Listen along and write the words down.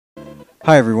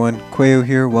Hi everyone, Quaiowe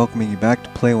here, welcoming you back to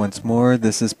play once more.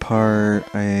 This is part,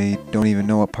 I don't even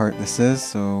know what part this is,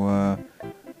 so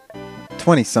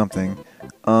 20 something.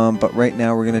 But right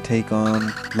now we're gonna take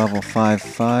on level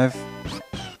 5-5.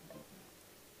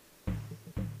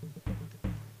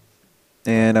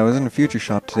 And I was in a future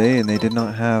shop today and they did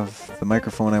not have the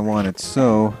microphone I wanted,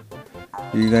 so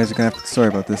you guys are gonna have to, sorry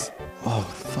about this. Oh,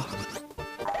 fuck.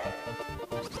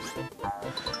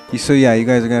 So yeah, you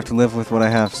guys are gonna have to live with what I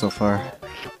have so far.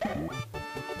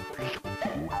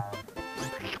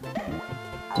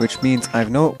 Which means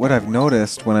what I've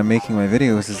noticed when I'm making my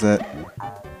videos is that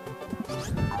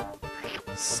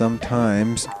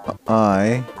sometimes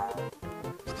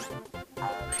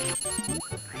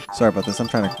sorry about this,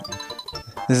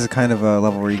 this is kind of a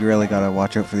level where you really gotta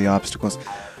watch out for the obstacles.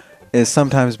 Is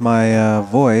sometimes my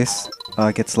voice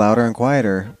gets louder and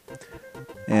quieter.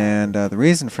 And the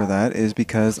reason for that is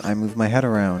because I move my head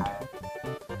around.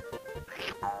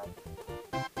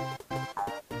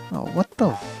 Oh, what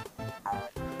the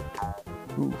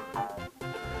Ooh.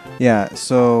 Yeah,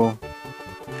 so...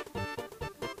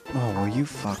 Oh, will you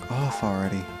fuck off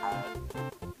already?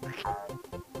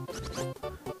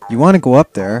 You want to go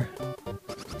up there.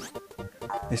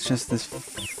 It's just this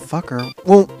fucker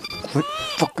won't quit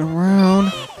fucking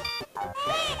around.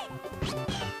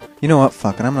 You know what?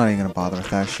 Fuck it. I'm not even gonna bother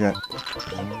with that shit.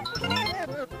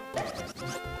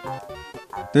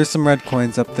 There's some red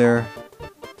coins up there,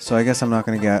 so I guess I'm not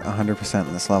gonna get 100%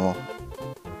 in this level.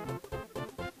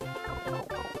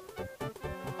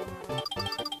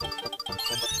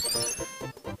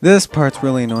 This part's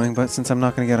really annoying, but since I'm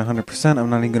not going to get 100%,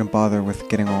 I'm not even going to bother with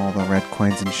getting all the red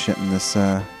coins and shit in this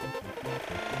level.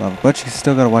 But you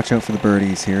still got to watch out for the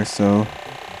birdies here, so...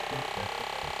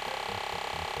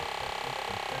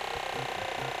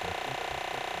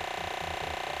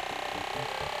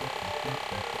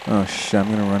 Oh shit, I'm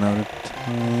going to run out of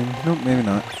time. Nope, maybe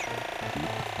not.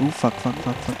 Ooh, fuck.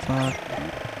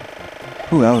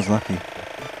 Ooh, that was lucky.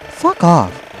 Fuck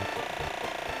off!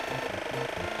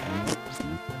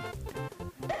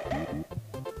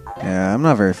 Yeah, I'm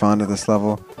not very fond of this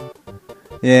level.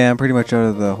 Yeah, I'm pretty much out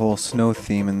of the whole snow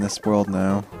theme in this world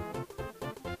now.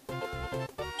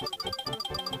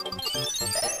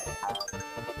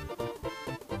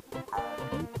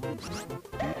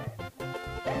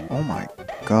 Oh my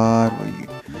god, what are you...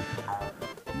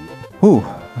 Whew,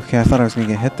 okay, I thought I was gonna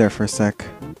get hit there for a sec.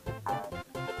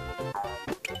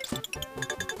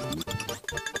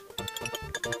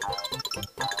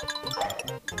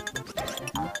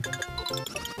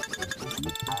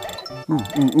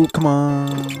 Ooh, come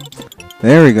on.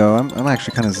 There we go. I'm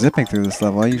actually kind of zipping through this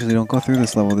level. I usually don't go through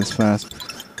this level this fast.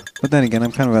 But then again,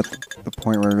 I'm kind of at the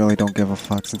point where I really don't give a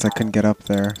fuck since I couldn't get up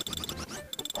there.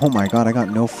 Oh my god, I got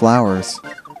no flowers.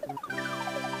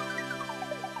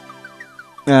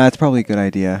 It's probably a good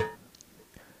idea.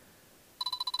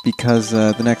 Because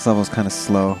the next level is kind of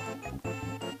slow.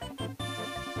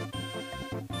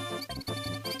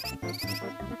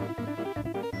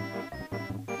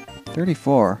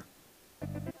 $34.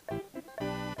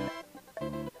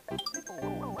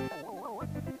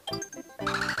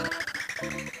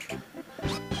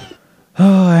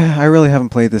 Oh, I really haven't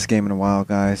played this game in a while,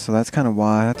 guys, so that's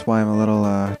why I'm a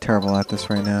little terrible at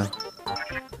this right now.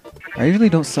 I usually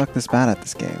don't suck this bad at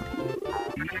this game.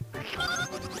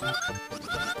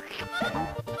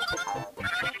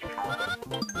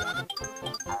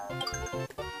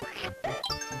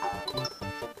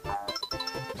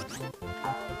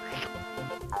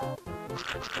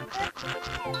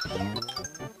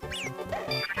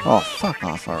 Oh, fuck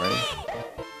off already.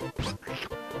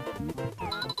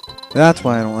 That's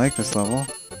why I don't like this level.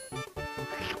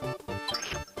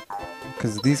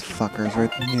 Because these fuckers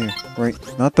right here. Right,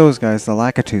 not those guys, the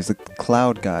Lakitus, the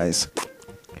cloud guys.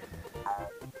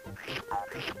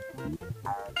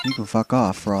 You can fuck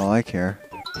off for all I care.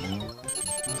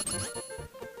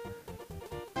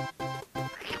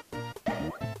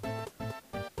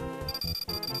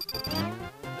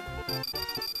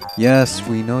 Yes,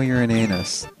 we know you're an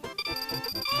anus.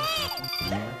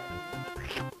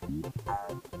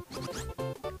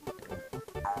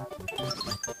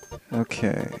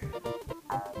 Okay.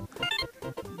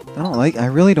 I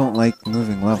really don't like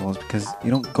moving levels because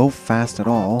you don't go fast at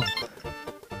all.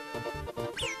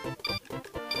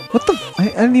 What the? I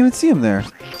didn't even see him there.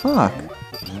 Fuck.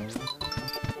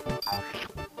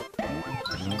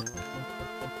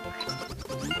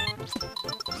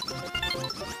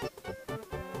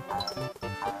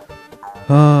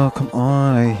 Oh, come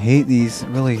on. I hate these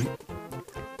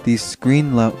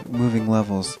screen moving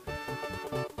levels.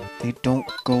 They don't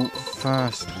go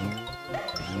fast.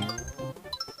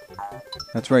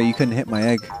 That's right, you couldn't hit my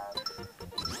egg.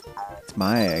 It's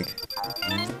my egg.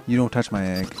 You don't touch my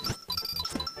egg.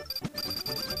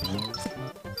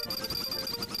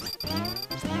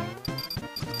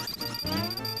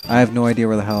 I have no idea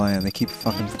where the hell I am. They keep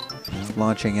fucking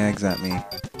launching eggs at me.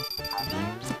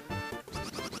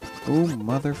 Oh,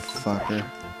 motherfucker.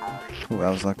 Oh,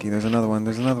 I was lucky. There's another one.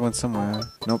 There's another one somewhere.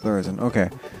 Nope, there isn't. Okay.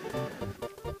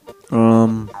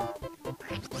 Oh,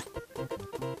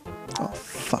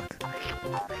 fuck.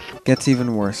 Gets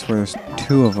even worse where there's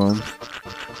two of them.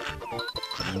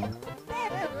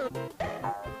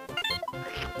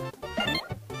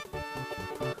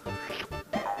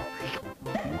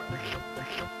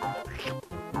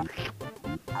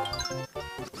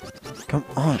 Come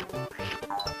on.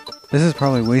 This is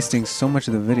probably wasting so much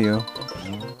of the video.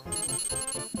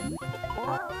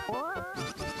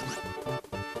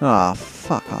 Aw,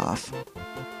 fuck off.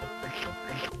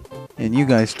 And you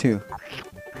guys too.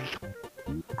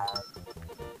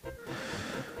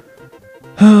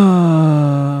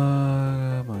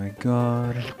 Oh my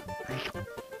god.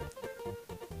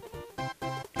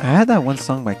 I had that one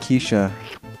song by Keisha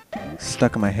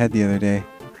stuck in my head the other day.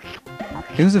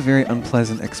 It was a very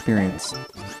unpleasant experience.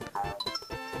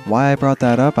 Why I brought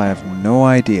that up, I have no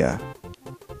idea.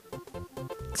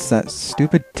 It's that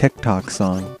stupid TikTok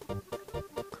song.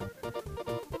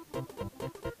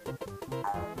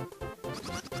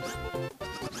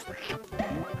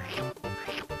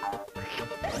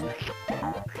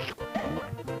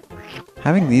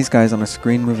 Having these guys on a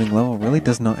screen moving level really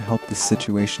does not help this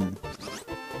situation.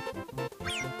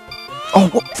 Oh,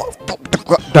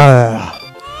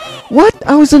 what?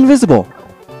 I was invisible.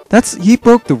 He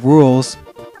broke the rules.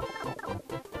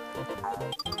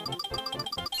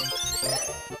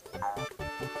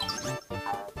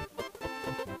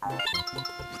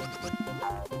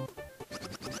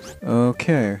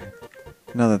 Okay.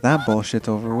 Now that that bullshit's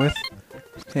over with.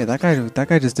 Hey, that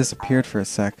guy just disappeared for a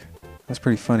sec. That's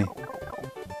pretty funny.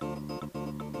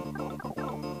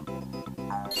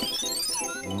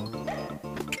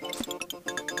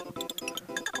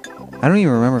 I don't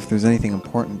even remember if there's anything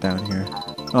important down here.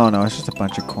 Oh no, it's just a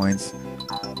bunch of coins.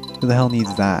 Who the hell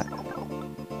needs that?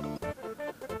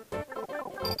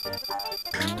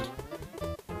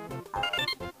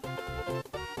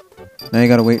 Now you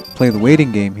gotta play the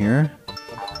waiting game here.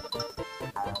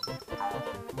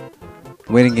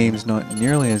 The waiting game's not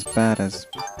nearly as bad as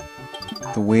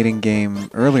the waiting game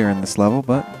earlier in this level,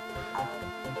 but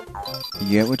you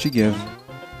get what you give.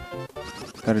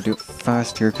 Gotta do it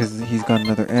fast here because he's got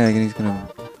another egg and he's gonna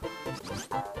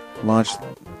launch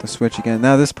the switch again.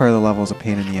 Now this part of the level is a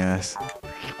pain in the ass.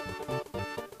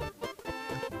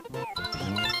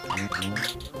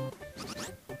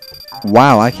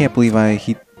 Wow, I can't believe I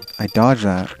dodged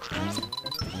that.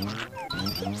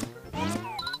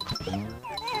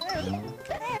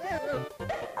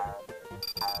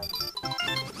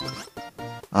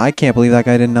 I can't believe that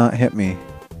guy did not hit me.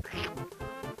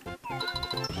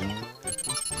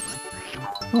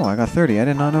 Oh, I got 30. I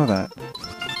did not know that.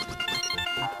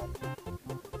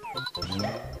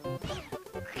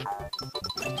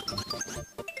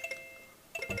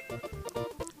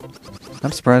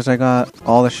 I'm surprised I got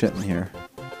all the shit in here.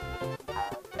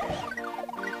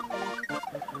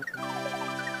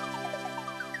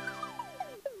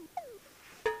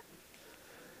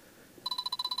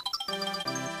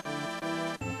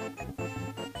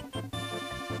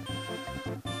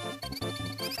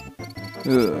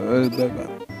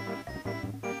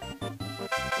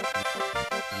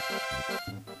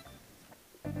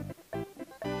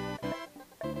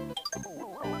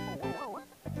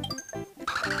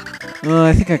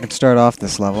 I think I can start off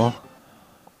this level.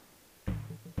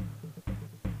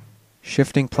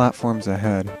 Shifting platforms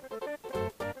ahead.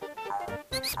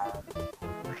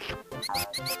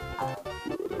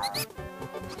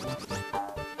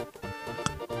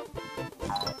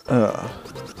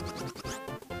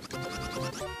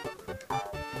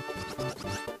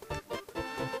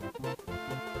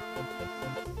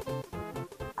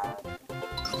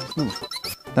 Ooh,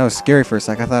 that was scary for a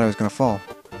sec. I thought I was gonna fall.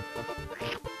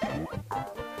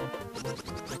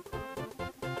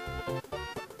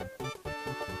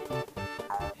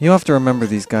 You'll have to remember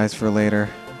these guys for later.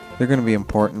 They're gonna be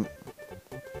important.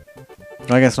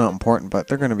 I guess not important, but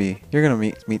they're gonna be. You're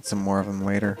gonna meet some more of them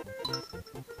later.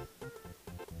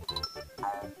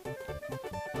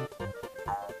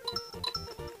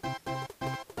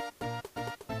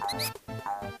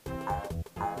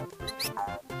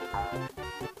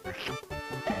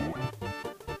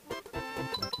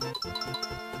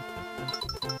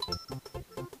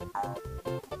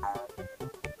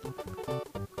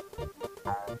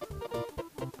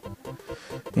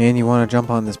 And you want to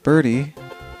jump on this birdie.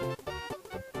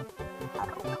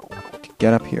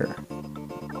 get up here.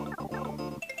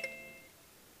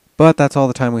 But that's all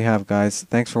the time we have, guys.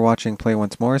 Thanks for watching Play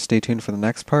Once More. Stay tuned for the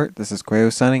next part. This is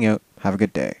Quaiowe signing out. Have a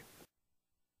good day.